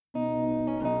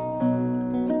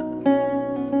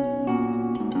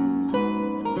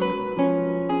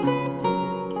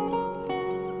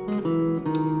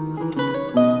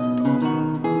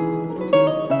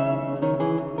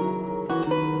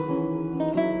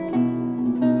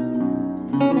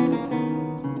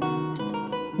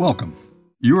Welcome.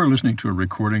 You are listening to a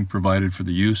recording provided for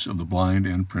the use of the blind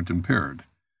and print impaired.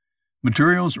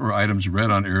 Materials or items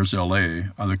read on Airs LA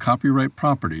are the copyright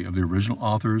property of the original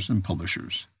authors and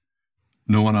publishers.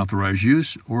 No unauthorized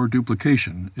use or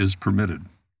duplication is permitted.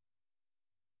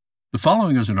 The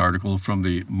following is an article from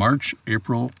the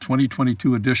March-April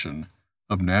 2022 edition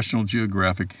of National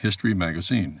Geographic History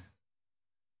magazine.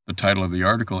 The title of the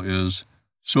article is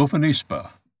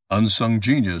Sophonisba, Unsung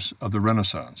Genius of the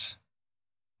Renaissance,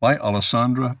 by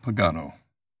Alessandra Pagano.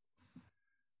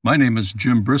 My name is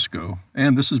Jim Briscoe,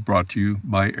 and this is brought to you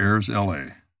by Airs LA.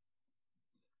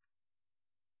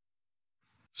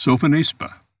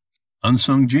 Sophonisba,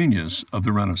 Unsung Genius of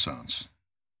the Renaissance.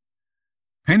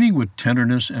 Painting with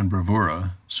tenderness and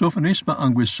bravura, Sophonisba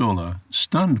Anguissola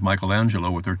stunned Michelangelo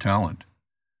with her talent.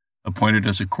 Appointed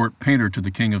as a court painter to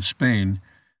the King of Spain,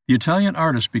 the Italian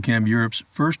artist became Europe's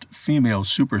first female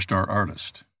superstar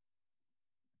artist.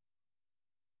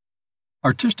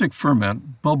 Artistic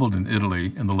ferment bubbled in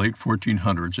Italy in the late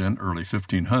 1400s and early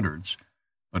 1500s,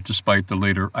 but despite the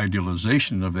later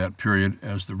idealization of that period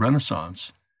as the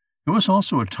Renaissance, it was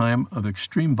also a time of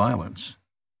extreme violence.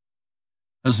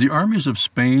 As the armies of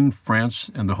Spain,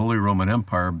 France, and the Holy Roman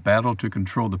Empire battled to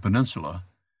control the peninsula,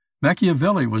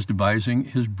 Machiavelli was devising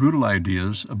his brutal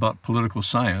ideas about political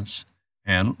science,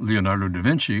 and Leonardo da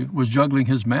Vinci was juggling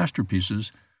his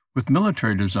masterpieces with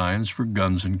military designs for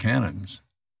guns and cannons.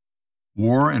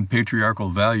 War and patriarchal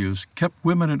values kept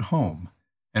women at home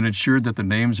and ensured that the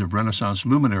names of Renaissance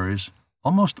luminaries,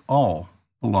 almost all,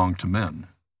 belonged to men.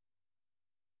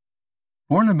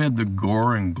 Born amid the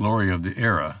gore and glory of the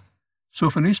era,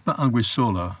 Sophonisba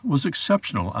Anguissola was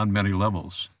exceptional on many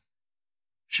levels.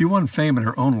 She won fame in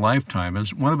her own lifetime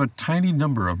as one of a tiny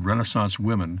number of Renaissance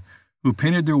women who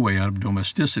painted their way out of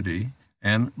domesticity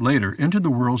and later into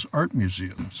the world's art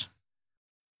museums.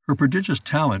 Her prodigious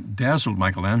talent dazzled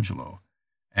Michelangelo,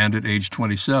 and at age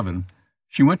 27,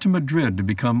 she went to Madrid to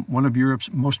become one of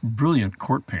Europe's most brilliant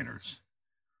court painters.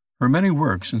 Her many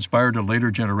works inspired a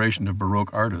later generation of Baroque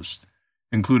artists,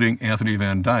 including Anthony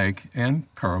van Dyck and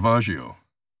Caravaggio.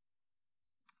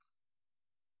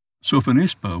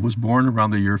 Sophonisba was born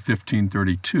around the year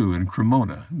 1532 in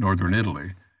Cremona, northern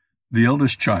Italy, the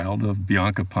eldest child of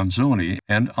Bianca Panzoni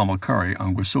and Amilcare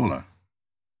Anguissola.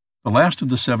 The last of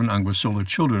the 7 Anguissola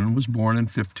children was born in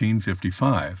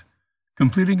 1555,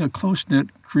 completing a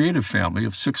close-knit, creative family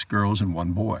of 6 girls and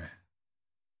 1 boy.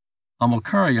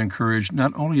 Amilcare encouraged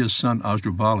not only his son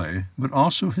Asdrubale, but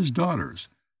also his daughters,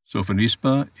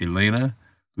 Sophonisba, Elena,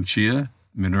 Lucia,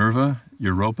 Minerva,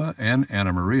 Europa, and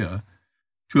Anna Maria,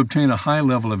 to obtain a high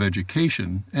level of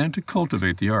education and to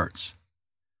cultivate the arts.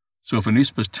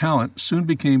 Sophonisba's talent soon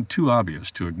became too obvious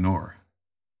to ignore.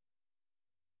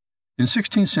 In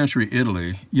 16th century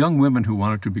Italy, young women who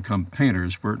wanted to become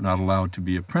painters were not allowed to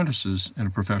be apprentices in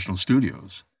professional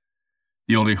studios.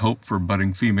 The only hope for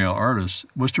budding female artists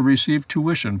was to receive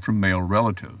tuition from male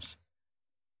relatives.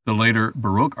 The later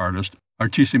Baroque artist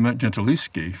Artissima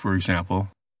Gentileschi, for example,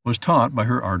 was taught by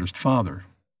her artist father.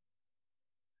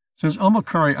 Since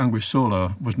Amilcare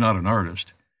Anguissola was not an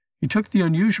artist, he took the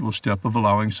unusual step of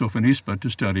allowing Sophonisba to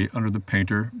study under the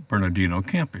painter Bernardino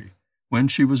Campi when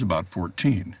she was about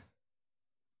 14.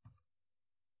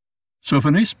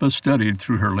 Sophonisba studied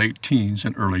through her late teens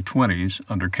and early 20s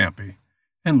under Campi,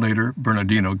 and later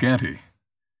Bernardino Ganti.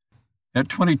 At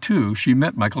 22, she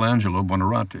met Michelangelo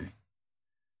Buonarroti.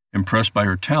 Impressed by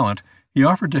her talent, he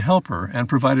offered to help her and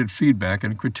provided feedback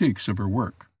and critiques of her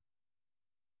work.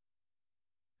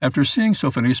 After seeing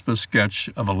Sophonisba's sketch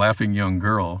of a laughing young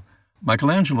girl,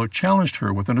 Michelangelo challenged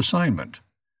her with an assignment: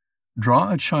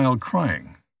 draw a child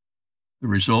crying. The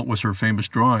result was her famous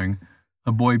drawing,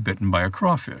 A Boy Bitten by a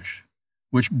Crawfish,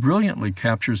 which brilliantly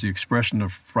captures the expression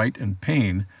of fright and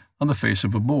pain on the face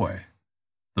of a boy.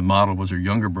 The model was her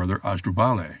younger brother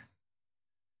Asdrubale.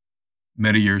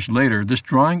 Many years later, this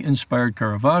drawing inspired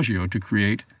Caravaggio to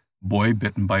create Boy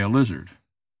Bitten by a Lizard,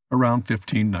 around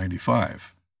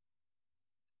 1595.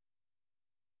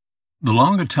 The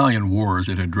long Italian wars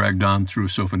that had dragged on through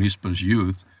Sophonisba's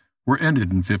youth were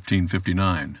ended in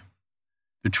 1559.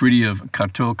 The Treaty of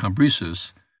Cateau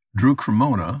Cambresis drew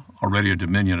Cremona, already a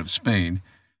dominion of Spain,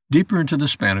 deeper into the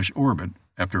Spanish orbit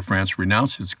after France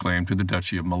renounced its claim to the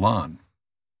Duchy of Milan.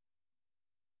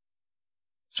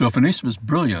 Sophonisba's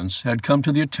brilliance had come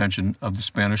to the attention of the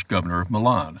Spanish governor of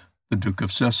Milan, the Duke of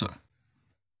Sessa.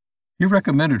 He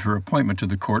recommended her appointment to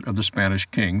the court of the Spanish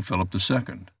king, Philip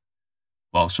II.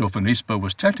 While Sophonisba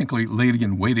was technically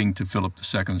lady-in-waiting to Philip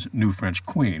II's new French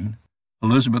queen,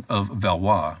 Elizabeth of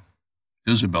Valois,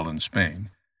 Isabel in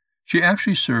Spain, she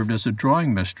actually served as a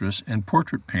drawing mistress and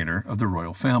portrait painter of the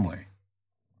royal family.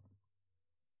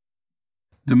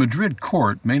 The Madrid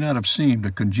court may not have seemed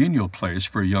a congenial place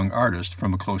for a young artist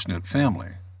from a close-knit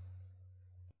family.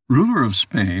 Ruler of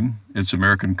Spain, its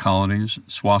American colonies,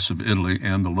 swaths of Italy,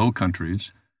 and the Low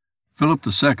Countries, Philip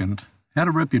II had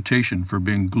a reputation for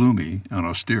being gloomy and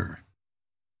austere.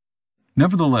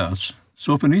 Nevertheless,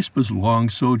 Sophonisba's long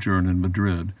sojourn in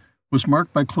Madrid was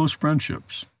marked by close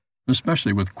friendships,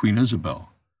 especially with Queen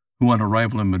Isabel, who on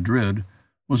arrival in Madrid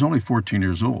was only 14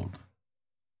 years old.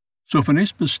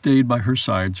 Sophonisba stayed by her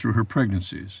side through her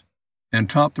pregnancies and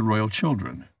taught the royal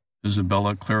children,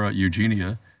 Isabella Clara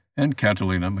Eugenia and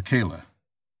Catalina Michaela.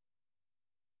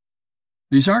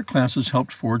 These art classes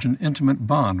helped forge an intimate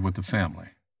bond with the family.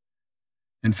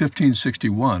 In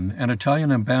 1561, an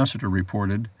Italian ambassador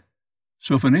reported,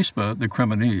 Sophonisba, the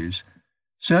Cremonese,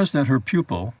 says that her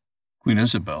pupil, Queen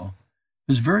Isabel,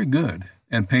 is very good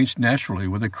and paints naturally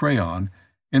with a crayon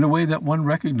in a way that one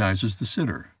recognizes the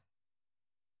sitter.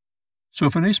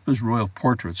 Sophonisba's royal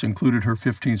portraits included her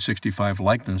 1565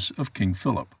 likeness of King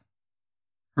Philip.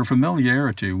 Her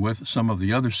familiarity with some of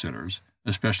the other sitters,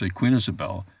 especially Queen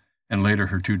Isabel, and later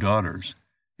her two daughters,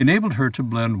 enabled her to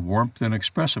blend warmth and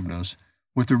expressiveness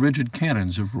with the rigid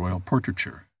canons of royal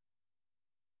portraiture.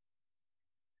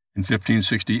 In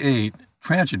 1568,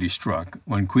 tragedy struck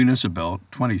when Queen Isabel,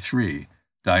 23,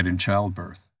 died in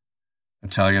childbirth.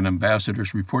 Italian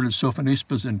ambassadors reported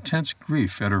Sophonisba's intense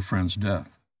grief at her friend's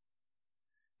death.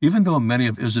 Even though many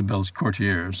of Isabel's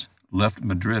courtiers left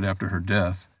Madrid after her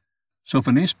death,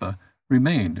 Sophonisba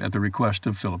remained at the request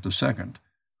of Philip II,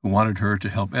 who wanted her to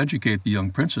help educate the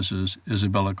young princesses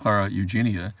Isabella Clara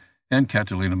Eugenia and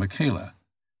Catalina Michaela,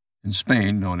 in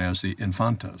Spain known as the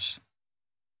Infantas.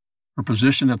 Her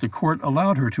position at the court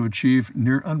allowed her to achieve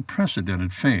near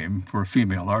unprecedented fame for a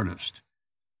female artist.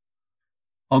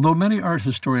 Although many art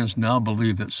historians now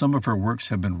believe that some of her works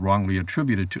have been wrongly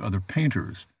attributed to other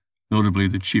painters, notably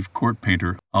the chief court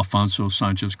painter Alfonso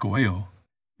Sanchez Coello,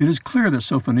 it is clear that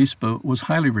Sophonisba was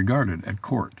highly regarded at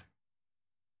court.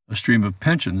 A stream of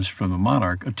pensions from the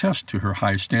monarch attests to her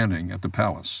high standing at the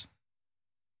palace.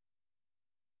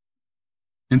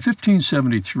 In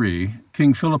 1573,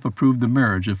 King Philip approved the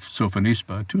marriage of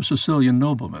Sophonisba to a Sicilian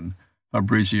nobleman,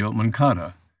 Fabrizio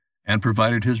Moncada, and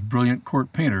provided his brilliant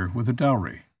court painter with a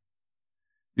dowry.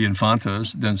 The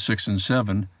Infantas, then 6 and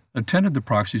 7, attended the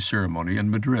proxy ceremony in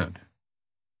Madrid.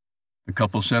 The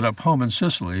couple set up home in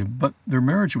Sicily, but their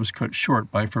marriage was cut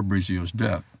short by Fabrizio's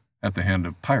death at the hand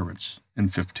of pirates in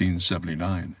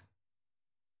 1579.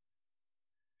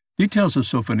 Details of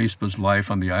Sophonisba's life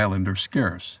on the island are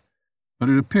scarce, but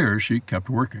it appears she kept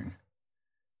working.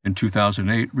 In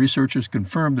 2008, researchers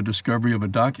confirmed the discovery of a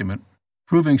document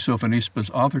proving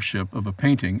Sophonisba's authorship of a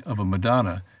painting of a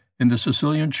Madonna in the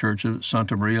Sicilian church of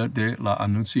Santa Maria de la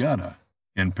Annunziata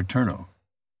in Paterno.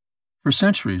 For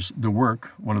centuries, the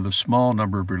work, one of the small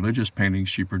number of religious paintings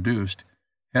she produced,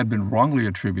 had been wrongly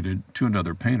attributed to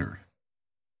another painter.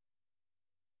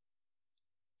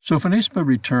 Sophonisba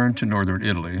returned to northern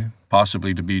Italy,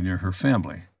 possibly to be near her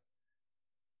family.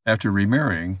 After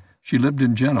remarrying, she lived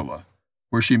in Genoa,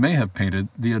 where she may have painted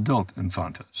the adult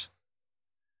Infantas.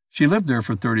 She lived there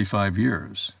for 35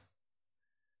 years.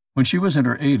 When she was in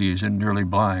her 80s and nearly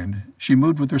blind, she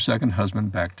moved with her second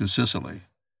husband back to Sicily,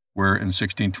 where in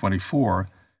 1624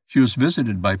 she was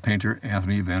visited by painter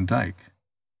Anthony van Dyck.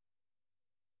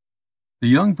 The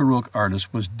young Baroque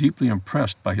artist was deeply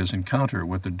impressed by his encounter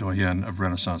with the doyenne of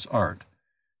Renaissance art,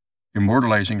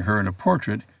 immortalizing her in a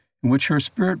portrait in which her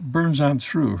spirit burns on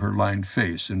through her lined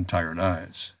face and tired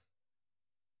eyes.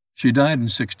 She died in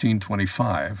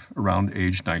 1625, around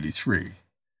age 93.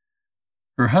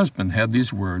 Her husband had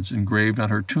these words engraved on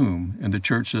her tomb in the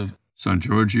church of San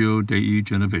Giorgio dei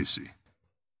Genovesi.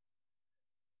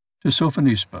 To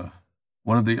Sophonisba,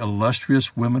 one of the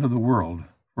illustrious women of the world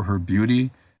for her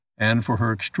beauty and for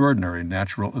her extraordinary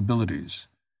natural abilities,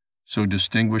 so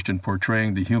distinguished in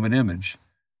portraying the human image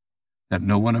that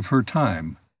no one of her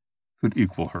time could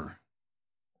equal her.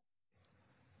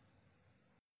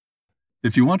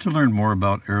 If you want to learn more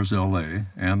about Airs LA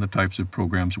and the types of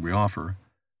programs we offer,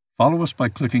 follow us by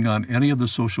clicking on any of the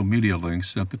social media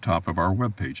links at the top of our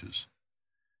web pages.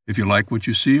 If you like what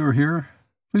you see or hear,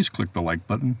 please click the like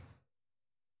button.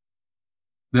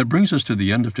 That brings us to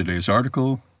the end of today's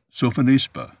article,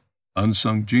 Sophonisba,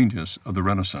 Unsung Genius of the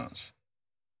Renaissance.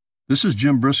 This is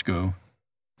Jim Briscoe.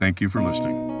 Thank you for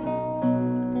listening.